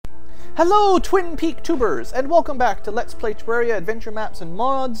Hello, Twin Peak tubers, and welcome back to Let's Play Terraria Adventure Maps and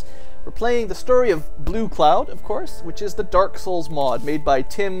Mods. We're playing the story of BlueCloud, of course, which is the Dark Souls mod made by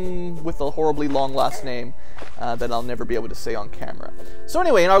Tim with a horribly long last name that I'll never be able to say on camera. So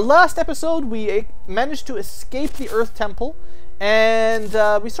anyway, in our last episode, we managed to escape the Earth Temple, and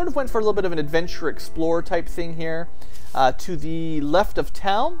we sort of went for a little bit of an adventure explorer type thing here to the left of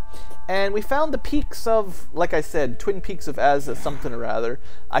town. And we found the peaks of, like I said, Twin Peaks of something or other.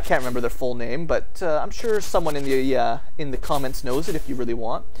 I can't remember their full name, but I'm sure someone in the comments knows it if you really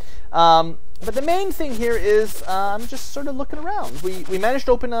want. But the main thing here is I'm just sort of looking around. We managed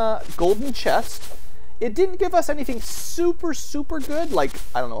to open a golden chest. It didn't give us anything super good, like,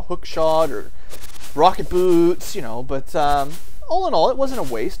 I don't know, hook shot or rocket boots, you know, but all in all, it wasn't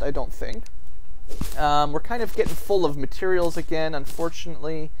a waste, I don't think. We're kind of getting full of materials again,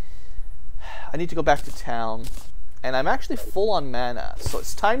 unfortunately. I need to go back to town, and I'm actually full on mana, so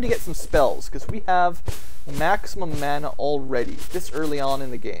it's time to get some spells, because we have maximum mana already, this early on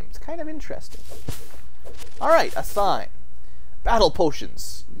in the game. It's kind of interesting. Alright, a sign. Battle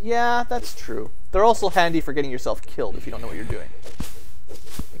potions. Yeah, that's true. They're also handy for getting yourself killed if you don't know what you're doing.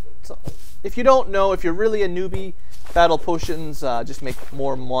 So, if you don't know, if you're really a newbie, battle potions just make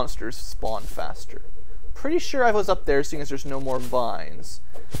more monsters spawn faster. Pretty sure I was up there, seeing as there's no more vines.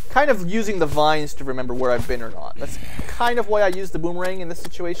 Kind of using the vines to remember where I've been or not. That's kind of why I use the boomerang in this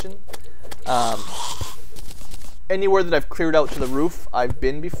situation. Anywhere that I've cleared out to the roof, I've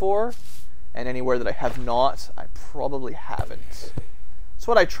been before. And anywhere that I have not, I probably haven't. It's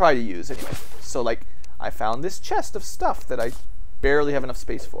what I try to use anyway. So, like, I found this chest of stuff that I barely have enough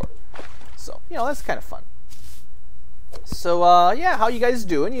space for. So, you know, that's kind of fun. So, yeah, how you guys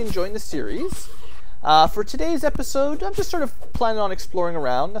doing? You enjoying the series? For today's episode, I'm just sort of planning on exploring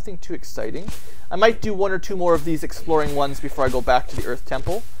around, nothing too exciting. I might do one or two more of these exploring ones before I go back to the Earth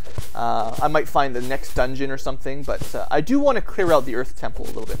Temple. I might find the next dungeon or something, but I do want to clear out the Earth Temple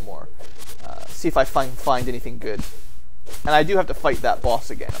a little bit more. See if I find anything good. And I do have to fight that boss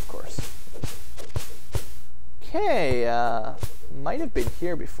again, of course. Okay, might have been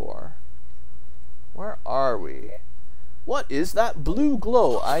here before. Where are we? What is that blue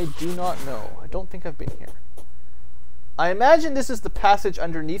glow? I do not know. I don't think I've been here. I imagine this is the passage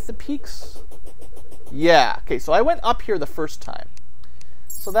underneath the peaks. Yeah, okay, so I went up here the first time.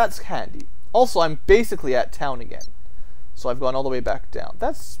 So that's handy. Also, I'm basically at town again. So I've gone all the way back down.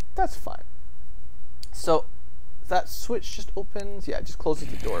 That's fine. So, that switch just opens. Yeah, it just closes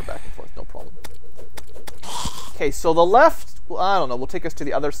the door back and forth. No problem. Okay, so the left, well, I don't know, will take us to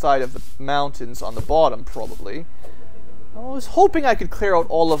the other side of the mountains on the bottom, probably. I was hoping I could clear out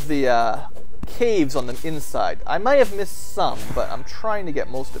all of the caves on the inside. I might have missed some, but I'm trying to get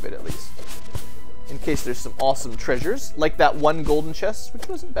most of it at least. In case there's some awesome treasures, like that one golden chest, which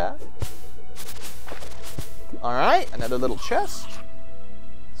wasn't bad. Alright, another little chest.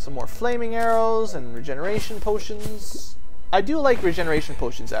 Some more flaming arrows and regeneration potions. I do like regeneration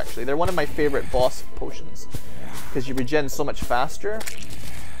potions, actually. They're one of my favorite boss potions, because you regen so much faster,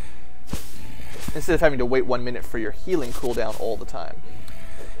 instead of having to wait 1 minute for your healing cooldown all the time.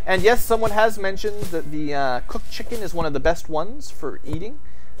 And yes, someone has mentioned that the cooked chicken is one of the best ones for eating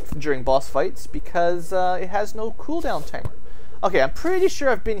during boss fights, because it has no cooldown timer. Okay, I'm pretty sure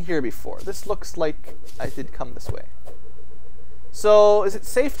I've been here before. This looks like I did come this way. So, is it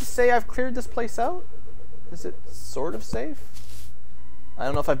safe to say I've cleared this place out? Is it sort of safe? I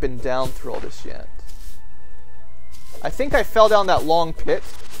don't know if I've been down through all this yet. I think I fell down that long pit.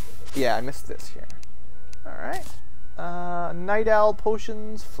 Yeah, I missed this here. Alright. Night Owl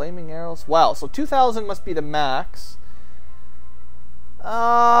potions, flaming arrows. Wow, so 2,000 must be the max.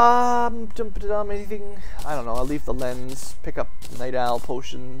 Anything? I don't know, I'll leave the lens, pick up Night Owl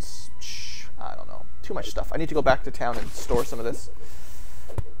potions. I don't know. Too much stuff. I need to go back to town and store some of this.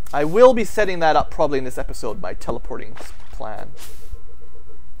 I will be setting that up probably in this episode, my teleporting plan.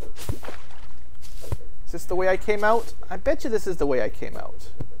 Is this the way I came out? I bet you this is the way I came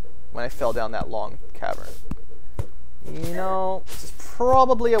out when I fell down that long cavern. You know, this is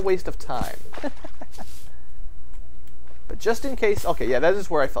probably a waste of time. But just in case, okay, yeah, that is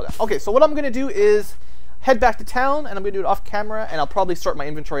where I fell down. Okay, so what I'm going to do is head back to town, and I'm going to do it off camera, and I'll probably sort my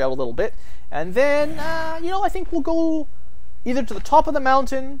inventory out a little bit. And then, you know, I think we'll go either to the top of the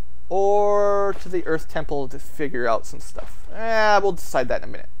mountain or to the Earth Temple to figure out some stuff. We'll decide that in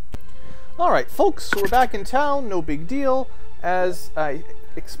a minute. Alright, folks, so we're back in town, no big deal. As I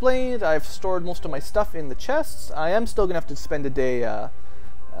explained, I've stored most of my stuff in the chests. I am still going to have to spend a day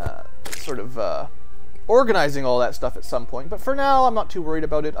organizing all that stuff at some point, but for now I'm not too worried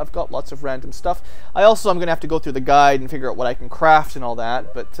about it. I've got lots of random stuff. I'm going to have to go through the guide and figure out what I can craft and all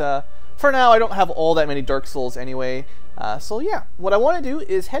that, but for now, I don't have all that many Dark Souls anyway. So yeah, what I want to do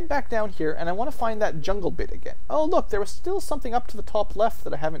is head back down here, and I want to find that jungle bit again. Oh look, there was still something up to the top left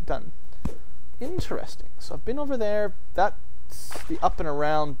that I haven't done. Interesting. So I've been over there. That's the up and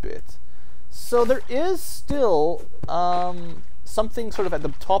around bit. So there is still something sort of at the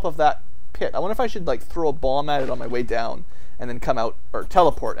top of that pit. I wonder if I should like throw a bomb at it on my way down and then come out, or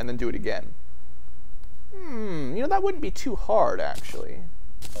teleport and then do it again. You know, that wouldn't be too hard actually.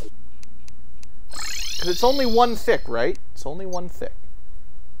 Because it's only one thick, right? It's only one thick.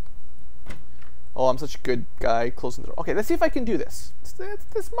 Oh, I'm such a good guy closing the door. Okay, let's see if I can do this.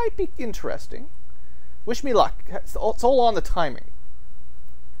 This might be interesting. Wish me luck. It's all on the timing.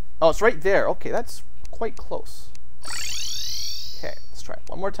 Oh, it's right there. Okay, that's quite close. Okay, let's try it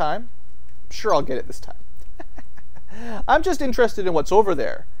one more time. I'm sure I'll get it this time. I'm just interested in what's over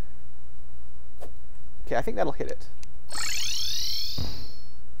there. Okay, I think that'll hit it.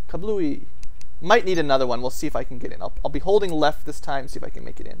 Kablooey. Might need another one. We'll see if I can get in. I'll be holding left this time, see if I can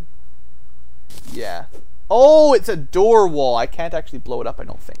make it in. Yeah. Oh, it's a door wall. I can't actually blow it up, I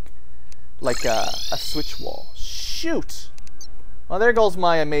don't think. Like a switch wall. Shoot! Well, there goes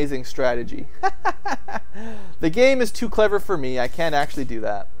my amazing strategy. The game is too clever for me. I can't actually do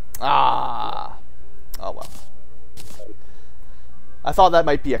that. Ah. Oh, well. I thought that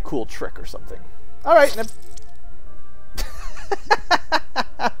might be a cool trick or something. Alright.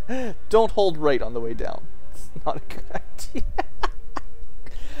 Don't hold right on the way down. It's not a good idea.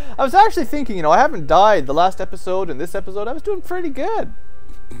 I was actually thinking, you know, I haven't died the last episode and this episode. I was doing pretty good.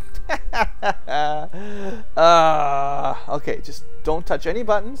 Okay, just don't touch any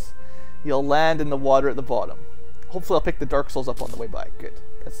buttons. You'll land in the water at the bottom. Hopefully I'll pick the Dark Souls up on the way by. Good.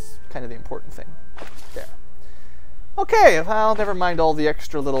 That's kind of the important thing. There. Okay, well, never mind all the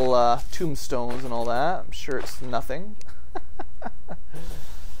extra little tombstones and all that. I'm sure it's nothing.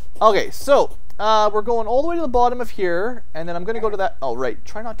 Okay, so we're going all the way to the bottom of here, and then I'm going to go to that... Oh, right.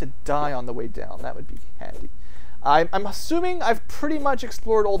 Try not to die on the way down. That would be handy. I'm assuming I've pretty much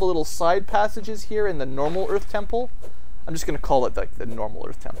explored all the little side passages here in the normal Earth Temple. I'm just going to call it like the normal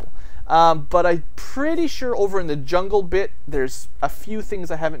Earth Temple. But I'm pretty sure over in the jungle bit, there's a few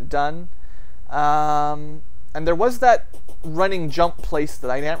things I haven't done. And there was that running jump place that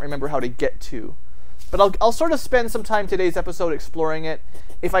I can't remember how to get to. But I'll sort of spend some time today's episode exploring it.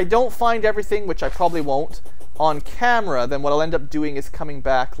 If I don't find everything, which I probably won't, on camera, then what I'll end up doing is coming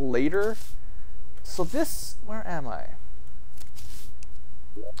back later. So this, where am I?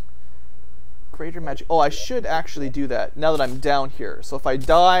 Greater Magic. Oh, I should actually do that now that I'm down here. So if I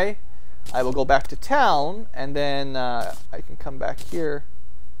die, I will go back to town, and then I can come back here.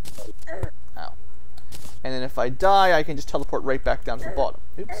 Ow. And then if I die, I can just teleport right back down to the bottom.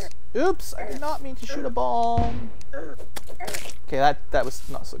 Oops. Oops, I did not mean to shoot a bomb. Okay, that was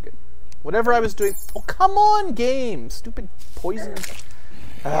not so good. Whatever I was doing... Oh, come on, game! Stupid poison.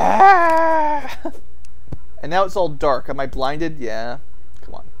 Ah! And now it's all dark. Am I blinded? Yeah.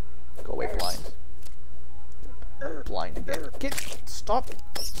 Come on. Go away, blind. Blind again. Stop.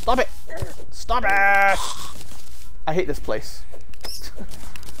 Stop it. Stop it! I hate this place.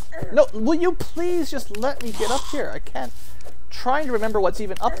 No, will you please just let me get up here? I can't... Trying to remember what's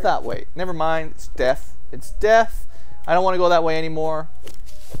even up that way. Never mind. It's death. It's death. I don't want to go that way anymore.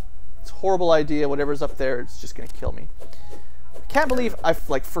 It's a horrible idea. Whatever's up there, it's just going to kill me. I can't believe I've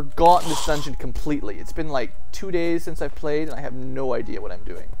like forgotten this dungeon completely. It's been like 2 days since I've played, and I have no idea what I'm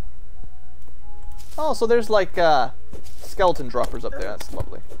doing. Oh, so there's like skeleton droppers up there. That's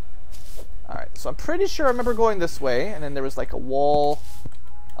lovely. Alright, so I'm pretty sure I remember going this way, and then there was like a wall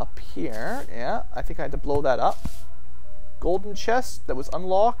up here. Yeah, I think I had to blow that up. Golden chest that was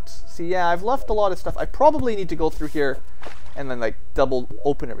unlocked. See, yeah, I've left a lot of stuff. I probably need to go through here and then like double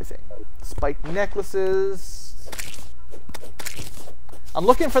open everything. Spiked necklaces. I'm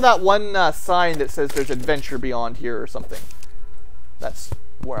looking for that one sign that says there's adventure beyond here or something. That's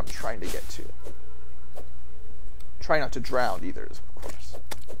where I'm trying to get to. Try not to drown either, of course.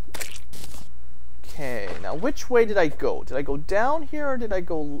 Okay, now which way did I go? Did I go down here or did I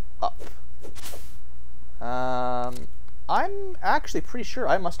go up? I'm actually pretty sure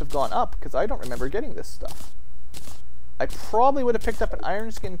I must have gone up because I don't remember getting this stuff. I probably would have picked up an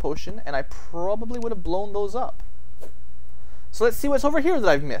iron skin potion and I probably would have blown those up. So let's see what's over here that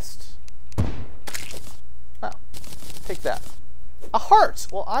I've missed. Oh, take that. A heart!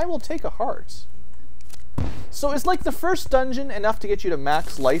 Well, I will take a heart. So is like the first dungeon enough to get you to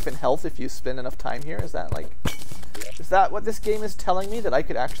max life and health if you spend enough time here? Is that like... Is that what this game is telling me? That I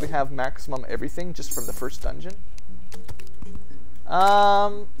could actually have maximum everything just from the first dungeon?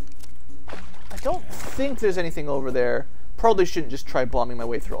 I don't think there's anything over there. Probably shouldn't just try bombing my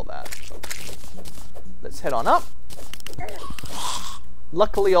way through all that. So let's head on up.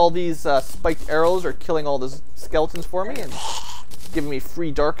 Luckily, all these spiked arrows are killing all the skeletons for me and giving me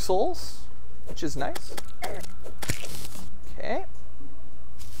free Dark Souls, which is nice. Okay.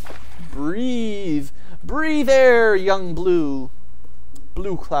 Breathe. Breathe air, young blue.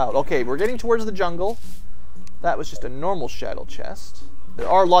 Blue cloud. Okay, we're getting towards the jungle. That was just a normal shadow chest. There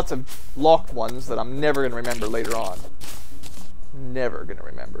are lots of locked ones that I'm never going to remember later on. Never going to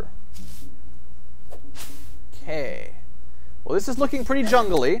remember. Okay. Well, this is looking pretty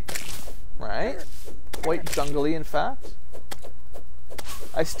jungly, right? Quite jungly, in fact.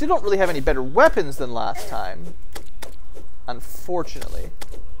 I still don't really have any better weapons than last time, unfortunately.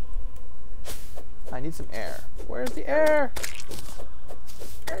 I need some air. Where's the air?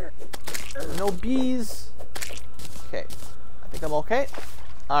 No bees. Okay. I think I'm okay.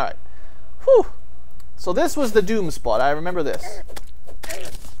 Alright. Whew. So this was the doom spot. I remember this.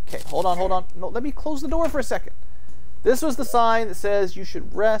 Okay, hold on, hold on. No, let me close the door for a second. This was the sign that says you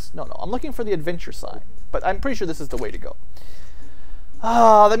should rest. No, I'm looking for the adventure sign. But I'm pretty sure this is the way to go.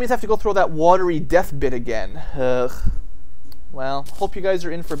 Ah, that means I have to go through that watery death bit again. Ugh. Well, hope you guys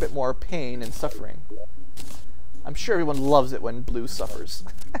are in for a bit more pain and suffering. I'm sure everyone loves it when blue suffers.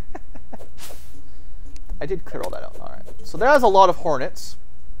 I did clear all that out. Alright. So there's a lot of hornets.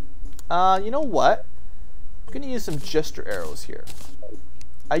 You know what? I'm going to use some jester arrows here.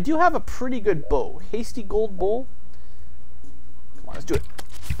 I do have a pretty good bow. Hasty gold bow. Come on, let's do it.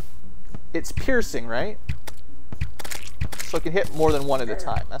 It's piercing, right? So it can hit more than one at a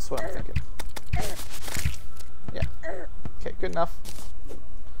time. That's what I'm thinking. Yeah. Okay, good enough.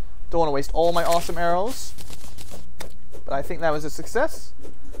 Don't want to waste all my awesome arrows. But I think that was a success.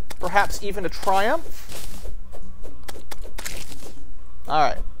 Perhaps even a triumph.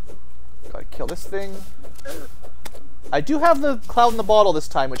 Alright. Gotta kill this thing. I do have the cloud in the bottle this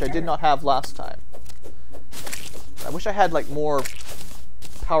time, which I did not have last time. I wish I had, like, more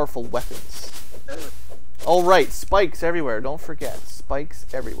powerful weapons. Oh, right. Spikes everywhere. Don't forget. Spikes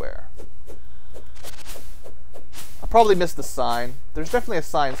everywhere. I probably missed the sign. There's definitely a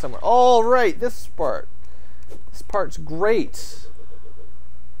sign somewhere. Oh, right. This part. This part's great.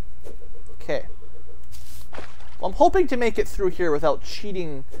 Okay. Well, I'm hoping to make it through here without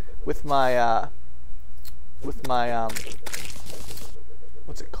cheating with my,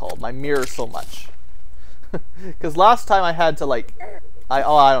 what's it called? My mirror so much. Because last time I had to, like, I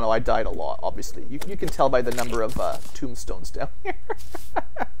don't know, I died a lot, obviously. You can tell by the number of tombstones down here.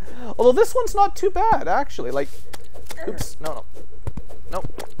 Although this one's not too bad, actually. Like, oops, no.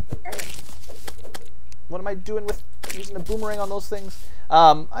 What am I doing with using a boomerang on those things?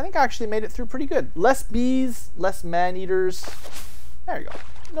 I think I actually made it through pretty good. Less bees, less man-eaters. There you go.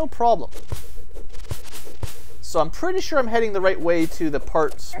 No problem. So I'm pretty sure I'm heading the right way to the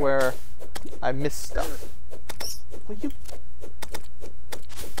parts where I missed stuff. Will you...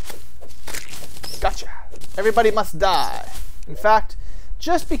 Gotcha. Everybody must die. In fact,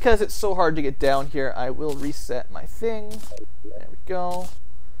 just because it's so hard to get down here, I will reset my thing. There we go.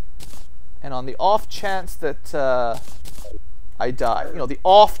 And on the off chance that I die, you know, the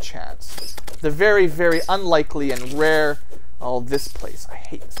off chance, the very, very unlikely and rare... Oh, this place. I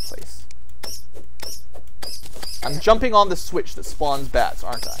hate this place. I'm jumping on the switch that spawns bats,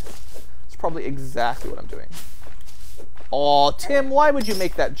 aren't I? It's probably exactly what I'm doing. Aw, Tim, why would you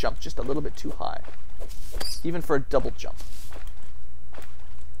make that jump just a little bit too high? Even for a double jump.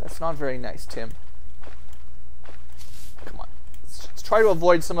 That's not very nice, Tim. Come on. Let's try to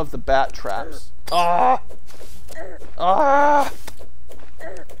avoid some of the bat traps. Ah! Ah!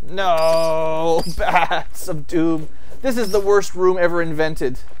 No! Bats of doom. This is the worst room ever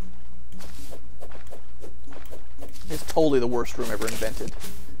invented. It's totally the worst room ever invented.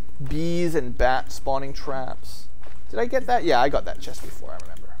 Bees and bat spawning traps. Did I get that? Yeah, I got that chest before, I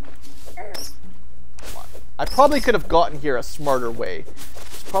remember. Come on. I probably could have gotten here a smarter way.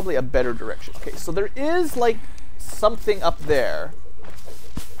 It's probably a better direction. Okay, so there is, like, something up there.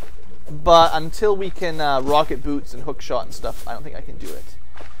 But until we can rocket boots and hookshot and stuff, I don't think I can do it.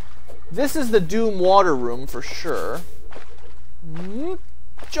 This is the Doom water room for sure.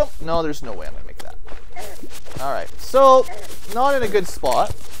 Jump. No, there's no way I'm going to make that. Alright, so not in a good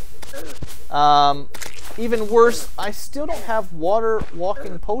spot. Even worse, I still don't have water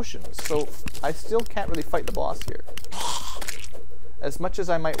walking potions, so I still can't really fight the boss here. As much as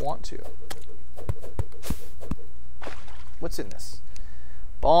I might want to. What's in this?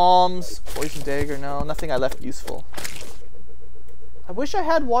 Bombs, poison dagger, no, nothing I left useful. I wish I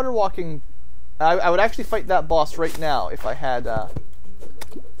had water walking. I would actually fight that boss right now if I had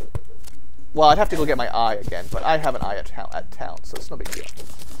Well, I'd have to go get my eye again, but I have an eye at town, so it's no big deal.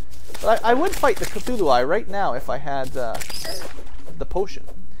 But I would fight the Cthulhu eye right now if I had the potion.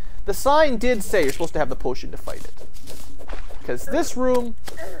 The sign did say you're supposed to have the potion to fight it. Because this room,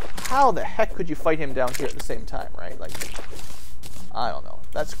 how the heck could you fight him down here at the same time, right? Like, I don't know.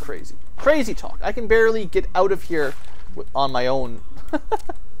 That's crazy. Crazy talk. I can barely get out of here on my own.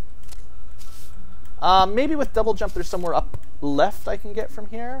 Maybe with double jump there's somewhere up left I can get from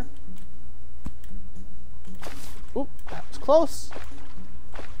here. Oop, that was close.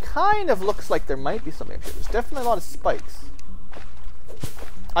 Kind of looks like there might be something up here. There's definitely a lot of spikes.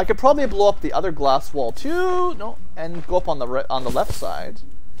 I could probably blow up the other glass wall too. No, and go up on the left side.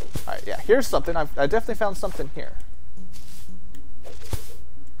 All right, yeah. Here's something. I definitely found something here.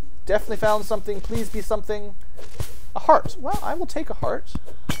 Definitely found something. Please be something. A heart. Well, I will take a heart.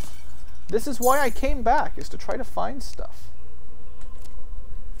 This is why I came back, is to try to find stuff.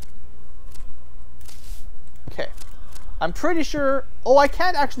 Okay. I'm pretty sure... Oh, I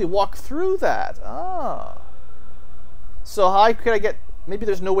can't actually walk through that. Ah. So how could I get... Maybe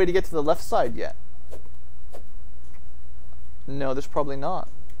there's no way to get to the left side yet. No, there's probably not.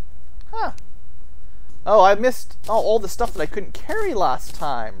 Huh. Oh, I missed all the stuff that I couldn't carry last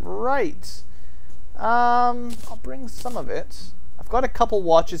time. Right. I'll bring some of it. I've got a couple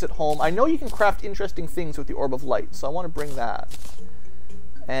watches at home. I know you can craft interesting things with the Orb of Light, so I want to bring that.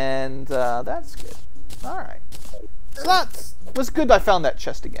 And that's good. Alright. So that was good I found that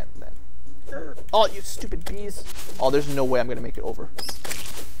chest again, then. Oh, you stupid bees. Oh, there's no way I'm going to make it over.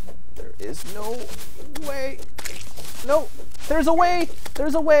 There is no way. No, there's a way.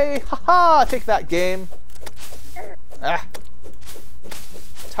 There's a way. Haha, take that, game. Ah.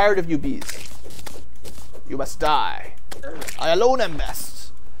 Tired of you bees. You must die. I alone am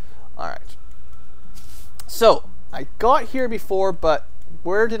best. Alright. So, I got here before, but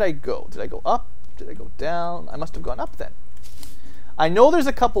where did I go? Did I go up? Did I go down? I must have gone up then. I know there's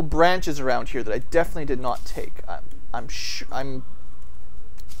a couple branches around here that I definitely did not take. I'm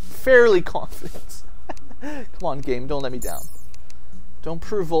fairly confident. Come on, game, don't let me down. Don't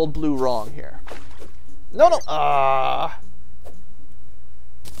prove old Blue wrong here. No, no.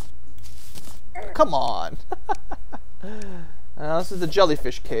 Come on. This is the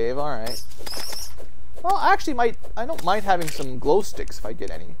jellyfish cave. All right. Well, I actually I don't mind having some glow sticks if I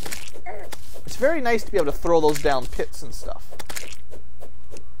get any. It's very nice to be able to throw those down pits and stuff.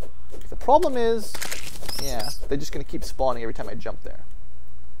 The problem is, yeah, they're just going to keep spawning every time I jump there.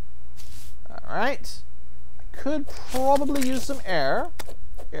 Alright. I could probably use some air.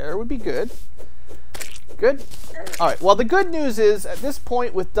 Air would be good. Good. Alright, well the good news is, at this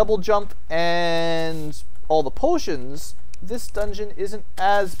point with double jump and all the potions, this dungeon isn't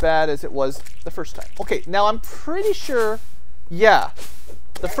as bad as it was the first time. Okay, now I'm pretty sure, yeah,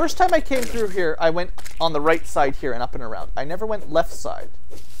 the first time I came through here, I went on the right side here and up and around. I never went left side.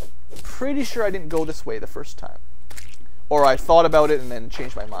 Pretty sure I didn't go this way the first time. Or I thought about it and then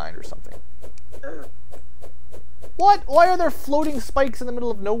changed my mind or something. What? Why are there floating spikes in the middle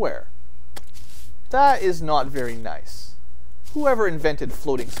of nowhere? That is not very nice. Whoever invented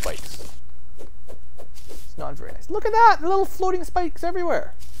floating spikes. It's not very nice. Look at that! Little floating spikes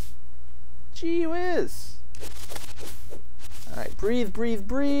everywhere. Gee whiz. Alright, breathe, breathe,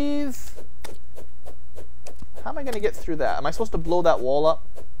 breathe. How am I going to get through that? Am I supposed to blow that wall up?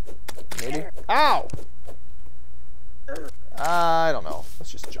 Maybe? Ow! I don't know.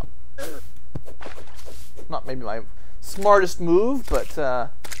 Let's just jump. Not maybe my smartest move, but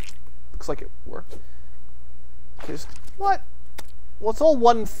looks like it worked. Okay, just, what? Well, it's all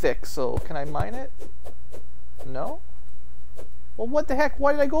one thick, so can I mine it? No? Well, what the heck?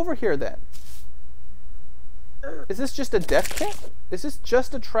 Why did I go over here then? Is this just a death kit? Is this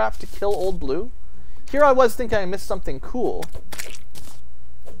just a trap to kill old Blue? Here I was thinking I missed something cool.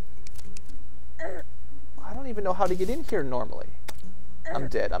 I don't even know how to get in here normally. I'm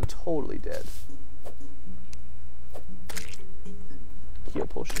dead. I'm totally dead. Heal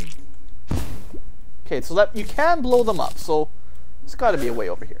potion. Okay, so that you can blow them up, so there's got to be a way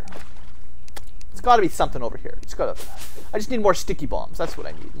over here. It's got to be something over here. It's got to. I just need more sticky bombs. That's what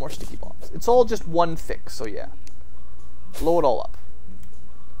I need. More sticky bombs. It's all just one thick, so yeah. Blow it all up.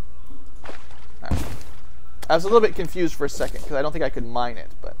 Alright. I was a little bit confused for a second because I don't think I could mine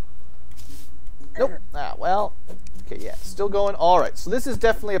it, but nope. Ah, well. Okay, yeah, still going. All right, so this is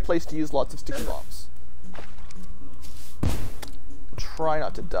definitely a place to use lots of sticky bombs. Try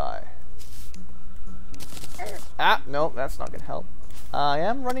not to die. Ah, no, that's not gonna help. I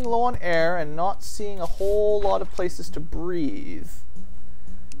am running low on air and not seeing a whole lot of places to breathe.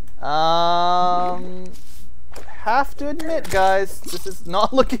 have to admit, guys, this is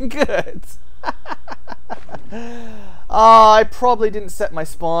not looking good. I probably didn't set my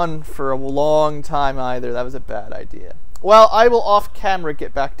spawn for a long time either. That was a bad idea. Well, I will off camera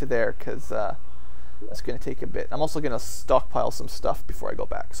get back to there because that's going to take a bit. I'm also going to stockpile some stuff before I go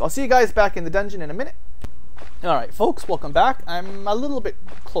back. So I'll see you guys back in the dungeon in a minute. Alright folks, welcome back. I'm a little bit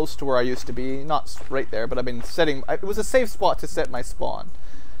close to where I used to be. Not right there, but I've been setting... It was a safe spot to set my spawn.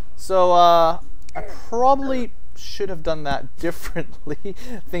 So I probably should have done that differently,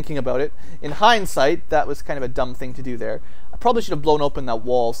 thinking about it. In hindsight, that was kind of a dumb thing to do there. I probably should have blown open that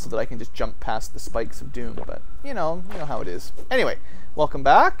wall so that I can just jump past the spikes of doom, but you know how it is. Anyway, welcome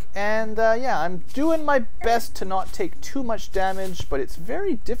back, and yeah, I'm doing my best to not take too much damage, but it's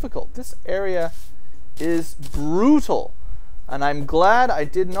very difficult. This area is brutal, and I'm glad I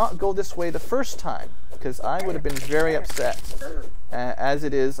did not go this way the first time, because I would have been very upset. As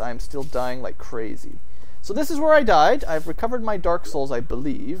it is, I'm still dying like crazy. So this is where I died. I've recovered my Dark Souls, I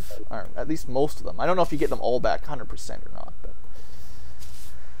believe, or at least most of them. I don't know if you get them all back 100% or not, but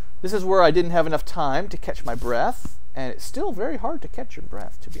this is where I didn't have enough time to catch my breath, and it's still very hard to catch your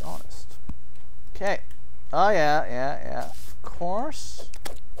breath, to be honest. Okay. Oh yeah, of course.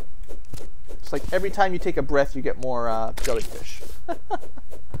 It's like every time you take a breath, you get more jellyfish.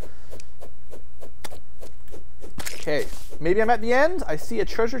 Okay, maybe I'm at the end. I see a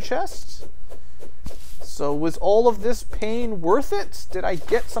treasure chest. So was all of this pain worth it? Did I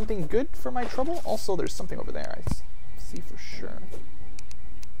get something good for my trouble? Also, there's something over there. I see for sure.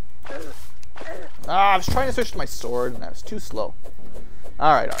 I was trying to switch to my sword, and I was too slow.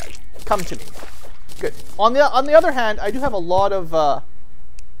 All right. Come to me. Good. On the other hand, I do have a lot of... the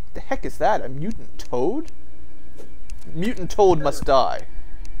heck is that? A mutant toad? Mutant toad must die.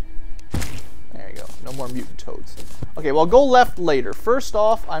 There you go. No more mutant toads. Okay, well, go left later. First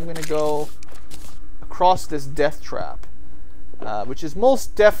off, I'm going to go across this death trap, which is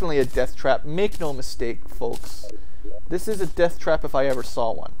most definitely a death trap. Make no mistake, folks. This is a death trap if I ever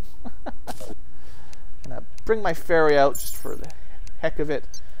saw one. And I bring my fairy out just for the heck of it.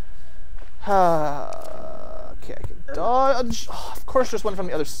 Okay, I can dodge. Oh, of course, there's one from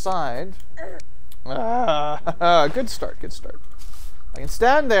the other side. Good start. I can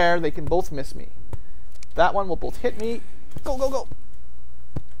stand there. They can both miss me. That one will both hit me. Go.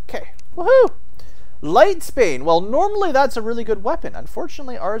 Okay. Woohoo! Lightsbane. Well, normally that's a really good weapon.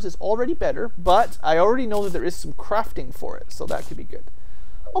 Unfortunately, ours is already better, but I already know that there is some crafting for it, so that could be good.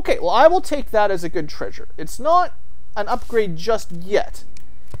 Okay, well, I will take that as a good treasure. It's not an upgrade just yet,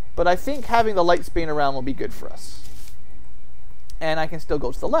 but I think having the Lightsbane around will be good for us. And I can still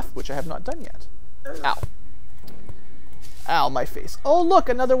go to the left, which I have not done yet. Ow. Ow, my face. Oh, look,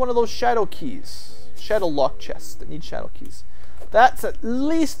 another one of those shadow keys. Shadow lock chests that need shadow keys. That's at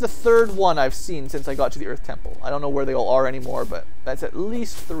least the third one I've seen since I got to the Earth Temple. I don't know where they all are anymore, but that's at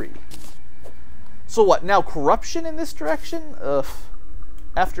least 3. So what, now corruption in this direction? Ugh.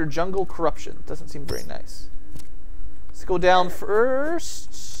 After jungle, corruption. Doesn't seem very nice. Let's go down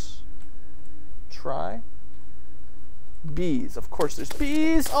first. Try. Bees. Of course there's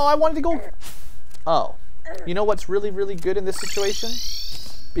bees. Oh, I wanted to go... Oh. You know what's really, really good in this situation?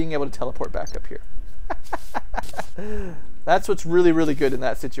 Being able to teleport back up here. That's what's really, really good in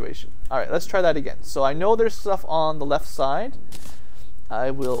that situation. Alright, let's try that again. So I know there's stuff on the left side.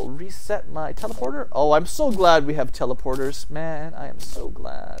 I will reset my teleporter. Oh, I'm so glad we have teleporters. Man, I am so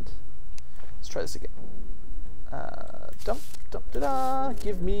glad. Let's try this again.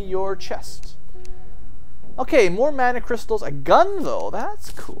 Give me your chest. Okay, more mana crystals. A gun, though. That's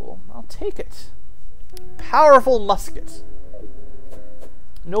cool. I'll take it. Powerful musket.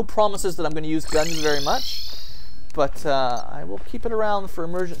 No promises that I'm going to use guns very much, but I will keep it around for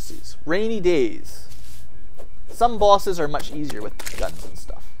emergencies. Rainy days. Some bosses are much easier with guns and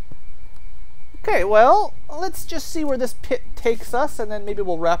stuff. Okay, well, let's just see where this pit takes us, and then maybe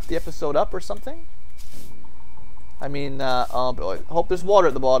we'll wrap the episode up or something. I mean, oh boy, I hope there's water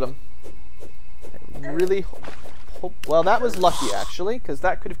at the bottom. I really hope... Well, that was lucky, actually, because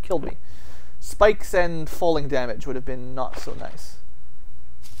that could have killed me. Spikes and falling damage would have been not so nice.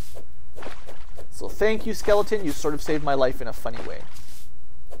 So thank you, skeleton. You sort of saved my life in a funny way.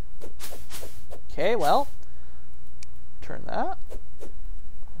 Okay, well, turn that.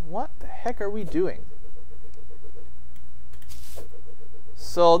 What the heck are we doing?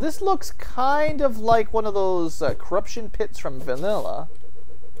 So this looks kind of like one of those corruption pits from vanilla.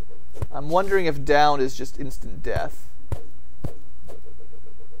 I'm wondering if down is just instant death.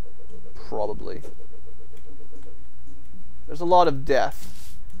 Probably. There's a lot of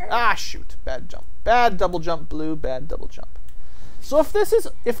death. Ah, shoot. Bad jump. Bad double jump, blue. Bad double jump. So if this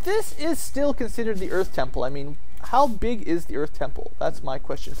is still considered the Earth Temple, I mean, how big is the Earth Temple? That's my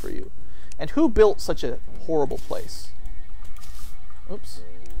question for you. And who built such a horrible place? Oops.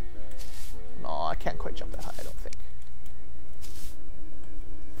 No, I can't quite jump that high, I don't think.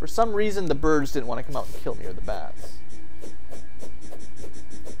 For some reason, the birds didn't want to come out and kill me, or the bats.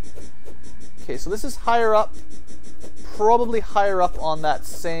 Okay, so this is higher up. Probably higher up on that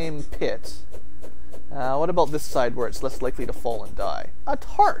same pit. What about this side where it's less likely to fall and die? A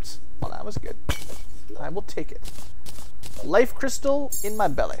heart! Well, that was good. I will take it. Life crystal in my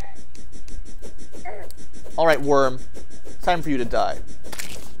belly. Alright, worm. Time for you to die.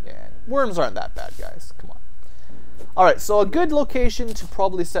 Yeah, worms aren't that bad, guys. Come on. Alright, so a good location to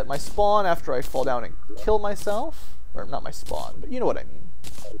probably set my spawn after I fall down and kill myself. Or not my spawn, but you know what I mean.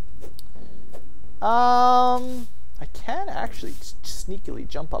 I can actually sneakily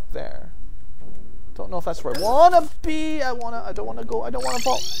jump up there. Don't know if that's where I wanna be. I don't wanna go. I don't wanna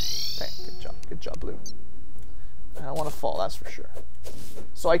fall. Okay, good job, Blue. I don't wanna fall, that's for sure.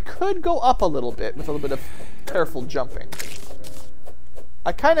 So I could go up a little bit with a little bit of careful jumping.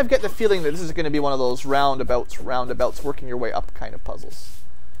 I kind of get the feeling that this is going to be one of those roundabouts, working your way up kind of puzzles.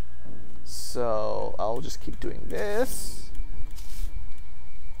 So I'll just keep doing this.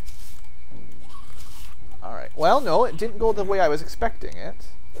 Alright, well, no, it didn't go the way I was expecting it.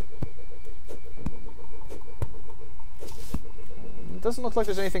 It doesn't look like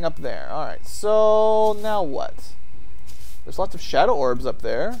there's anything up there. Alright, so now what? There's lots of shadow orbs up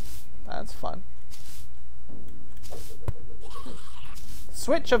there. That's fun.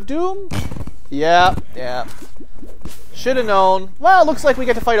 Switch of Doom? Yeah. Should have known. Well, looks like we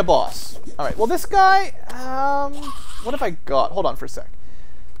get to fight a boss. Alright, well this guy, what have I got? Hold on for a sec.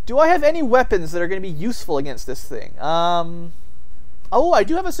 Do I have any weapons that are going to be useful against this thing? Oh, I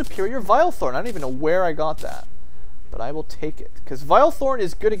do have a superior Vilethorn. I don't even know where I got that. But I will take it, because Vilethorn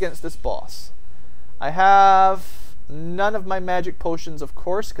is good against this boss. I have none of my magic potions, of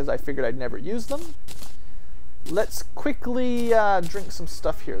course, because I figured I'd never use them. Let's quickly drink some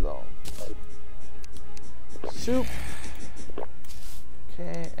stuff here, though. Soup.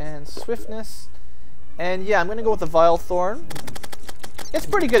 Okay, and swiftness. And yeah, I'm going to go with the Vilethorn. It's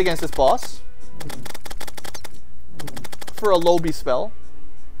pretty good against this boss. For a Lobby spell.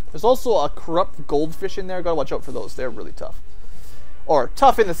 There's also a corrupt goldfish in there. Gotta watch out for those. They're really tough. Or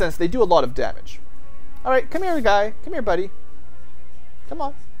tough in the sense they do a lot of damage. Alright, come here, guy. Come here, buddy. Come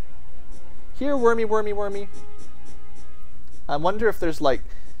on. Here, wormy. I wonder if there's, like,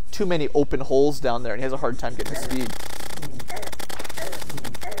 too many open holes down there and he has a hard time getting to speed.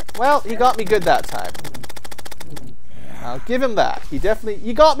 Well, he got me good that time. I'll give him that.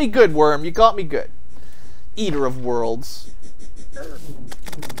 You got me good, worm. You got me good. Eater of worlds.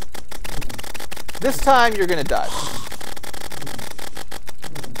 This time, you're gonna die.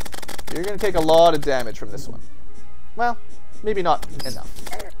 You're gonna take a lot of damage from this one. Well, maybe not enough.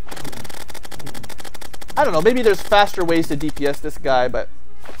 I don't know, maybe there's faster ways to DPS this guy, but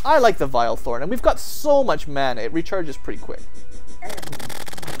I like the Vilethorn, and we've got so much mana, it recharges pretty quick.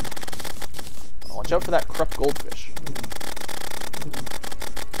 Watch out for that corrupt goldfish.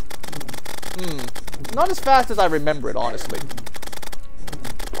 Not as fast as I remember it, honestly.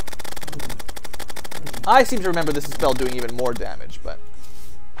 I seem to remember this spell doing even more damage, but...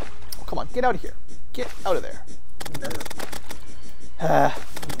 Oh, come on, get out of here. Get out of there.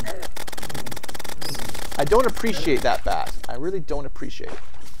 I don't appreciate that bat. I really don't appreciate it.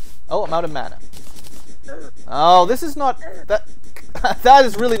 Oh, I'm out of mana. Oh, this is not... That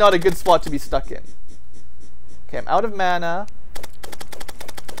is really not a good spot to be stuck in. Okay, I'm out of mana.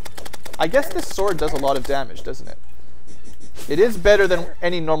 I guess this sword does a lot of damage, doesn't it? It is better than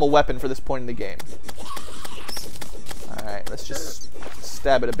any normal weapon for this point in the game. Alright, let's just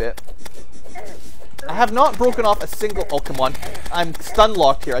stab it a bit. I have not broken off a single... Oh, come on. I'm stun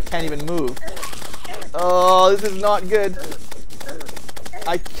locked here. I can't even move. Oh, this is not good.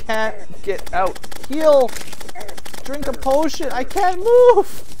 I can't get out. Heal! Drink a potion. I can't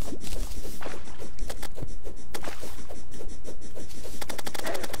move!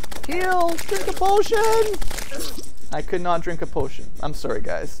 Heal! Drink a potion! I could not drink a potion. I'm sorry,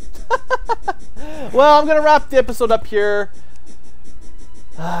 guys. Well, I'm gonna wrap the episode up here.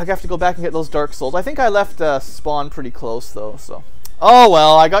 I have to go back and get those Dark Souls. I think I left spawn pretty close, though, so... Oh,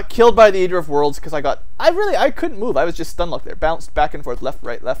 well, I got killed by the Eater of Worlds because I couldn't move. I was just stun locked there. Bounced back and forth, left,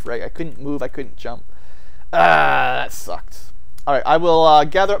 right, left, right. I couldn't move. I couldn't jump. That sucked. Alright, I will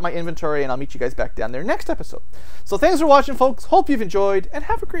gather up my inventory and I'll meet you guys back down there next episode. So thanks for watching, folks. Hope you've enjoyed and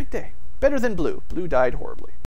have a great day. Better than Blue. Blue died horribly.